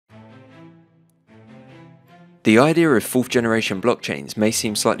The idea of 4th generation blockchains may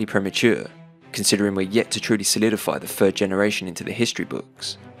seem slightly premature, considering we're yet to truly solidify the 3rd generation into the history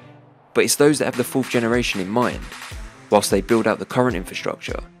books. But it's those that have the 4th generation in mind, whilst they build out the current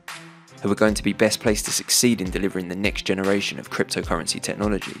infrastructure, who are going to be best placed to succeed in delivering the next generation of cryptocurrency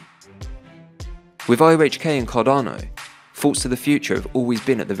technology. With IOHK and Cardano, thoughts to the future have always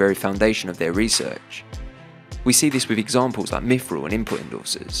been at the very foundation of their research. We see this with examples like Mithril and Input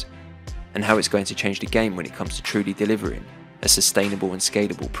Endorsers, and how it's going to change the game when it comes to truly delivering a sustainable and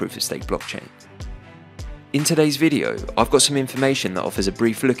scalable proof-of-stake blockchain. In today's video, I've got some information that offers a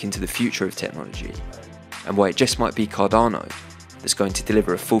brief look into the future of technology, and why it just might be Cardano that's going to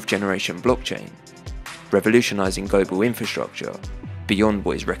deliver a 4th generation blockchain, revolutionising global infrastructure beyond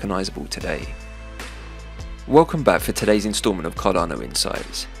what is recognisable today. Welcome back for today's instalment of Cardano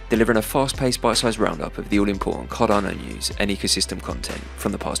Insights, delivering a fast-paced bite-sized roundup of the all-important Cardano news and ecosystem content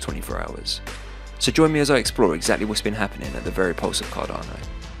from the past 24 hours. So join me as I explore exactly what's been happening at the very pulse of Cardano.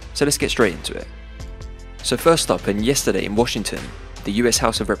 So let's get straight into it. So first up, and yesterday in Washington, the US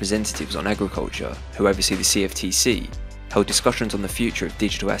House of Representatives on Agriculture, who oversee the CFTC, held discussions on the future of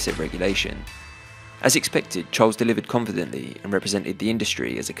digital asset regulation. As expected, Charles delivered confidently and represented the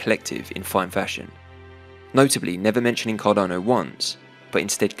industry as a collective in fine fashion. Notably, never mentioning Cardano once, but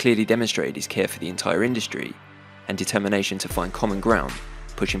instead clearly demonstrated his care for the entire industry and determination to find common ground,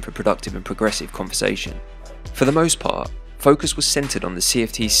 pushing for productive and progressive conversation. For the most part, focus was centred on the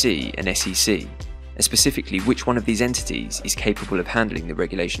CFTC and SEC, and specifically which one of these entities is capable of handling the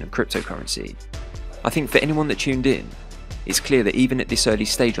regulation of cryptocurrency. I think for anyone that tuned in, it's clear that even at this early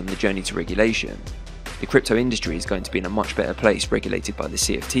stage on the journey to regulation, the crypto industry is going to be in a much better place regulated by the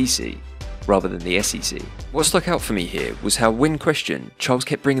CFTC rather than the SEC. What stuck out for me here was how, when questioned, Charles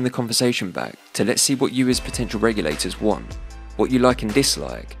kept bringing the conversation back to let's see what you as potential regulators want, what you like and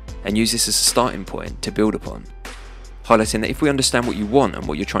dislike, and use this as a starting point to build upon, highlighting that if we understand what you want and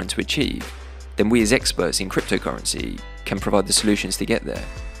what you're trying to achieve, then we as experts in cryptocurrency can provide the solutions to get there.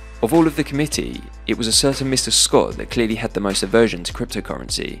 Of all of the committee, it was a certain Mr. Scott that clearly had the most aversion to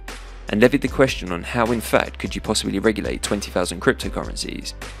cryptocurrency, and levied the question on how in fact could you possibly regulate 20,000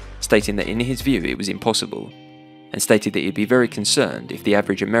 cryptocurrencies, stating that in his view it was impossible, and stated that he'd be very concerned if the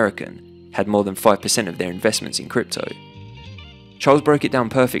average American had more than 5% of their investments in crypto. Charles broke it down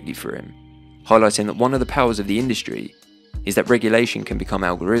perfectly for him, highlighting that one of the powers of the industry is that regulation can become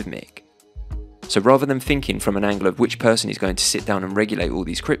algorithmic. So rather than thinking from an angle of which person is going to sit down and regulate all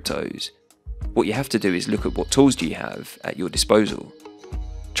these cryptos, what you have to do is look at what tools do you have at your disposal.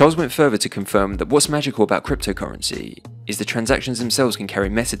 Charles went further to confirm that what's magical about cryptocurrency is the transactions themselves can carry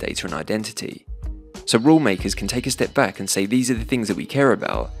metadata and identity. So rulemakers can take a step back and say these are the things that we care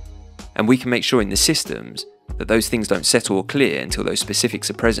about, and we can make sure in the systems that those things don't settle or clear until those specifics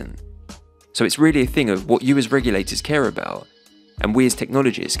are present. So it's really a thing of what you as regulators care about, and we as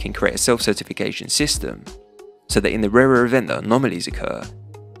technologists can create a self-certification system so that in the rarer event that anomalies occur,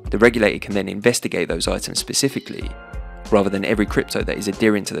 the regulator can then investigate those items specifically, rather than every crypto that is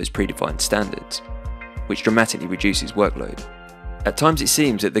adhering to those predefined standards, which dramatically reduces workload. At times it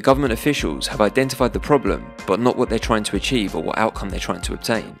seems that the government officials have identified the problem, but not what they're trying to achieve or what outcome they're trying to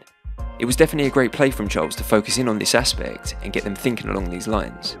obtain. It was definitely a great play from Charles to focus in on this aspect and get them thinking along these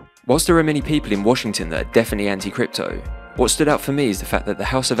lines. Whilst there are many people in Washington that are definitely anti-crypto, what stood out for me is the fact that the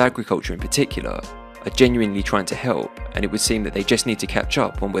House of Agriculture in particular are genuinely trying to help, and it would seem that they just need to catch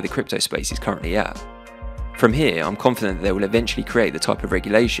up on where the crypto space is currently at. From here, I'm confident that they will eventually create the type of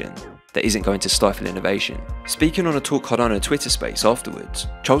regulation that isn't going to stifle innovation. Speaking on a Talk Cardano Twitter space afterwards,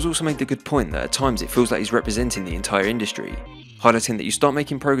 Charles also made the good point that at times it feels like he's representing the entire industry, highlighting that you start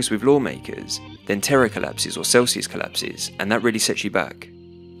making progress with lawmakers, then Terra collapses or Celsius collapses, and that really sets you back.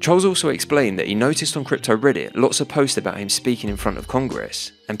 Charles also explained that he noticed on crypto Reddit lots of posts about him speaking in front of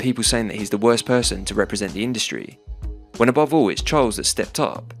Congress, and people saying that he's the worst person to represent the industry, when above all it's Charles that stepped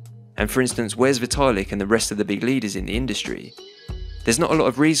up. And for instance, where's Vitalik and the rest of the big leaders in the industry? There's not a lot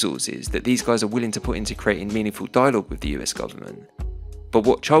of resources that these guys are willing to put into creating meaningful dialogue with the US government. But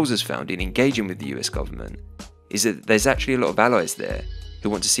what Charles has found in engaging with the US government is that there's actually a lot of allies there who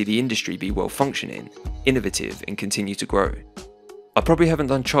want to see the industry be well functioning, innovative, and continue to grow. I probably haven't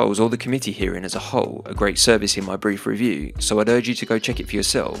done Charles or the committee hearing as a whole a great service in my brief review, so I'd urge you to go check it for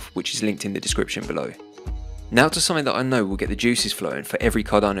yourself, which is linked in the description below. Now to something that I know will get the juices flowing for every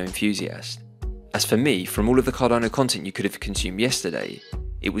Cardano enthusiast. As for me, from all of the Cardano content you could have consumed yesterday,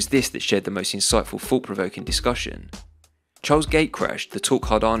 it was this that shared the most insightful, thought-provoking discussion. Charles gatecrashed the Talk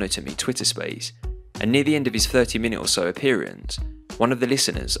Cardano to Me Twitter space, and near the end of his 30-minute or so appearance, one of the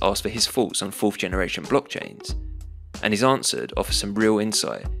listeners asked for his thoughts on 4th generation blockchains, and his answer offers some real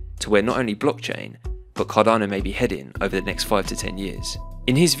insight to where not only blockchain, but but Cardano may be heading over the next 5 to 10 years.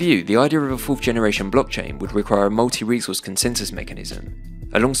 In his view, the idea of a 4th generation blockchain would require a multi-resource consensus mechanism,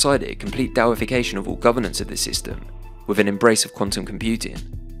 alongside it complete DAOification of all governance of the system, with an embrace of quantum computing.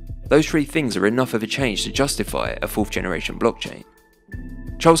 Those three things are enough of a change to justify a 4th generation blockchain.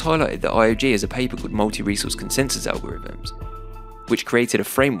 Charles highlighted that IOG has a paper called Multi-Resource Consensus Algorithms, which created a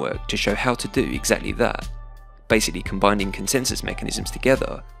framework to show how to do exactly that, basically combining consensus mechanisms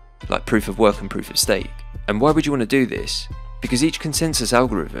together, like proof of work and proof of stake. And why would you want to do this? Because each consensus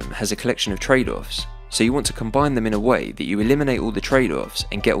algorithm has a collection of trade-offs, so you want to combine them in a way that you eliminate all the trade-offs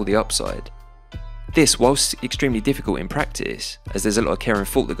and get all the upside. This, whilst extremely difficult in practice, as there's a lot of care and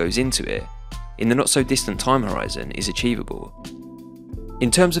thought that goes into it, in the not so distant time horizon is achievable.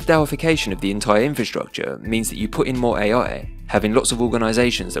 In terms of DAOification of the entire infrastructure means that you put in more AI, having lots of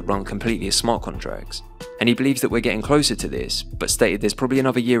organisations that run completely as smart contracts, and he believes that we're getting closer to this, but stated there's probably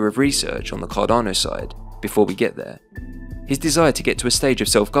another year of research on the Cardano side before we get there. His desire to get to a stage of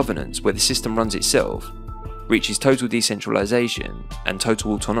self-governance where the system runs itself, reaches total decentralisation and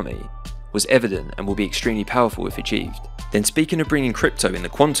total autonomy, was evident and will be extremely powerful if achieved. Then speaking of bringing crypto in the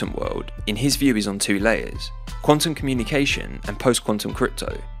quantum world, in his view is on two layers: quantum communication and post-quantum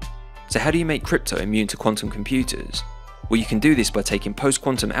crypto. So how do you make crypto immune to quantum computers? Well, you can do this by taking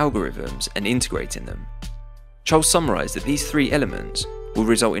post-quantum algorithms and integrating them. Charles summarised that these three elements will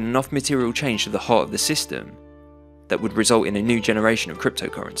result in enough material change to the heart of the system that would result in a new generation of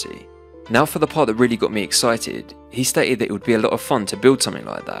cryptocurrency. Now for the part that really got me excited, he stated that it would be a lot of fun to build something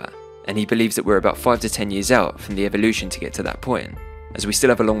like that, and he believes that we're about 5 to 10 years out from the evolution to get to that point, as we still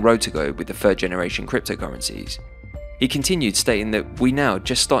have a long road to go with the 3rd generation cryptocurrencies. He continued stating that we now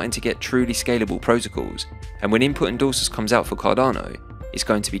just starting to get truly scalable protocols, and when Input Endorsers comes out for Cardano, it's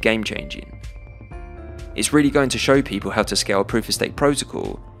going to be game changing. It's really going to show people how to scale a proof of stake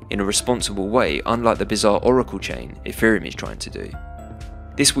protocol in a responsible way, unlike the bizarre Oracle chain Ethereum is trying to do.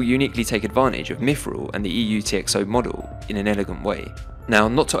 This will uniquely take advantage of Mithril and the EUTXO model in an elegant way. Now,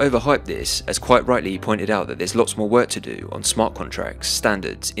 not to overhype this, as quite rightly he pointed out that there's lots more work to do on smart contracts,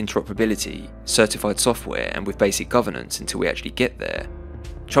 standards, interoperability, certified software and with basic governance until we actually get there.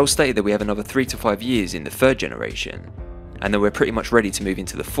 Charles stated that we have another 3 to 5 years in the 3rd generation, and that we're pretty much ready to move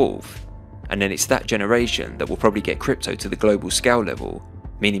into the 4th, and then it's that generation that will probably get crypto to the global scale level,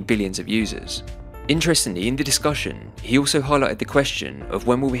 meaning billions of users. Interestingly, in the discussion, he also highlighted the question of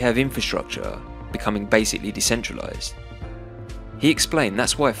when will we have infrastructure becoming basically decentralized. He explained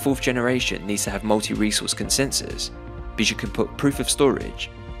that's why 4th generation needs to have multi-resource consensus, because you can put proof of storage,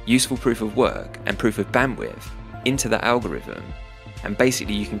 useful proof of work and proof of bandwidth into that algorithm, and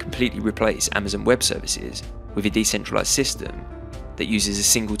basically you can completely replace Amazon Web Services with a decentralized system that uses a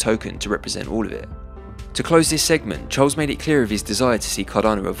single token to represent all of it. To close this segment, Charles made it clear of his desire to see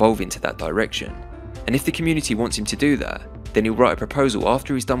Cardano evolve into that direction, and if the community wants him to do that, then he'll write a proposal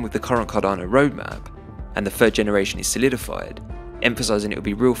after he's done with the current Cardano roadmap and the 3rd generation is solidified, emphasising it would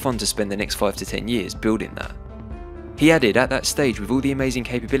be real fun to spend the next 5 to 10 years building that. He added at that stage, with all the amazing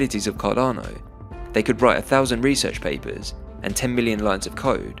capabilities of Cardano, they could write 1,000 research papers and 10 million lines of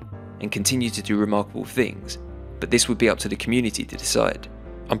code and continue to do remarkable things, but this would be up to the community to decide.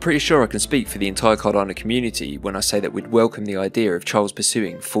 I'm pretty sure I can speak for the entire Cardano community when I say that we'd welcome the idea of Charles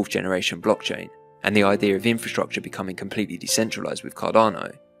pursuing 4th generation blockchain and the idea of infrastructure becoming completely decentralised with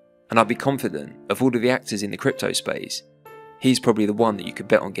Cardano, and I'd be confident of all of the actors in the crypto space, he's probably the one that you could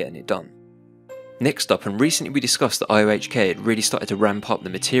bet on getting it done. Next up, and recently we discussed that IOHK had really started to ramp up the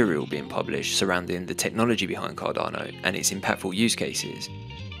material being published surrounding the technology behind Cardano and its impactful use cases.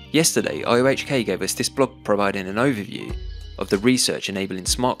 Yesterday, IOHK gave us this blog providing an overview of the research enabling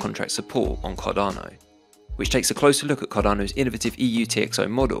smart contract support on Cardano, which takes a closer look at Cardano's innovative EUTXO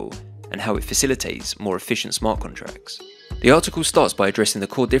model and how it facilitates more efficient smart contracts. The article starts by addressing the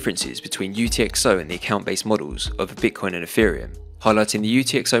core differences between UTXO and the account-based models of Bitcoin and Ethereum, highlighting the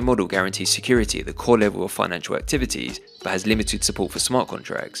UTXO model guarantees security at the core level of financial activities but has limited support for smart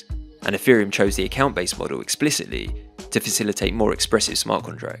contracts, and Ethereum chose the account-based model explicitly to facilitate more expressive smart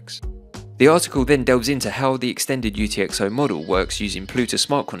contracts. The article then delves into how the extended UTXO model works using Pluto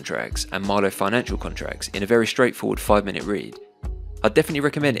smart contracts and Marlowe financial contracts in a very straightforward 5-minute read. I'd definitely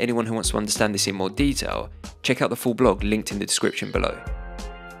recommend anyone who wants to understand this in more detail, check out the full blog linked in the description below.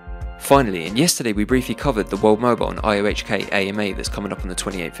 Finally, and yesterday we briefly covered the World Mobile and IOHK AMA that's coming up on the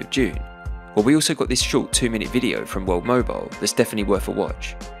 28th of June. Well, we also got this short 2-minute video from World Mobile that's definitely worth a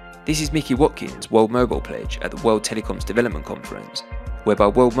watch. This is Mickey Watkins' World Mobile pledge at the World Telecoms Development Conference, whereby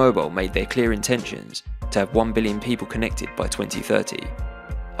World Mobile made their clear intentions to have 1 billion people connected by 2030.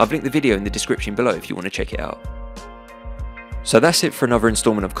 I've linked the video in the description below if you want to check it out. So that's it for another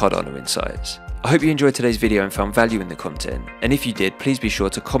instalment of Cardano Insights. I hope you enjoyed today's video and found value in the content, and if you did, please be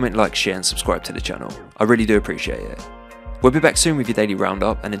sure to comment, like, share and subscribe to the channel. I really do appreciate it. We'll be back soon with your daily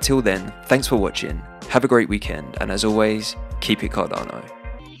roundup, and until then, thanks for watching, have a great weekend, and as always, keep it Cardano.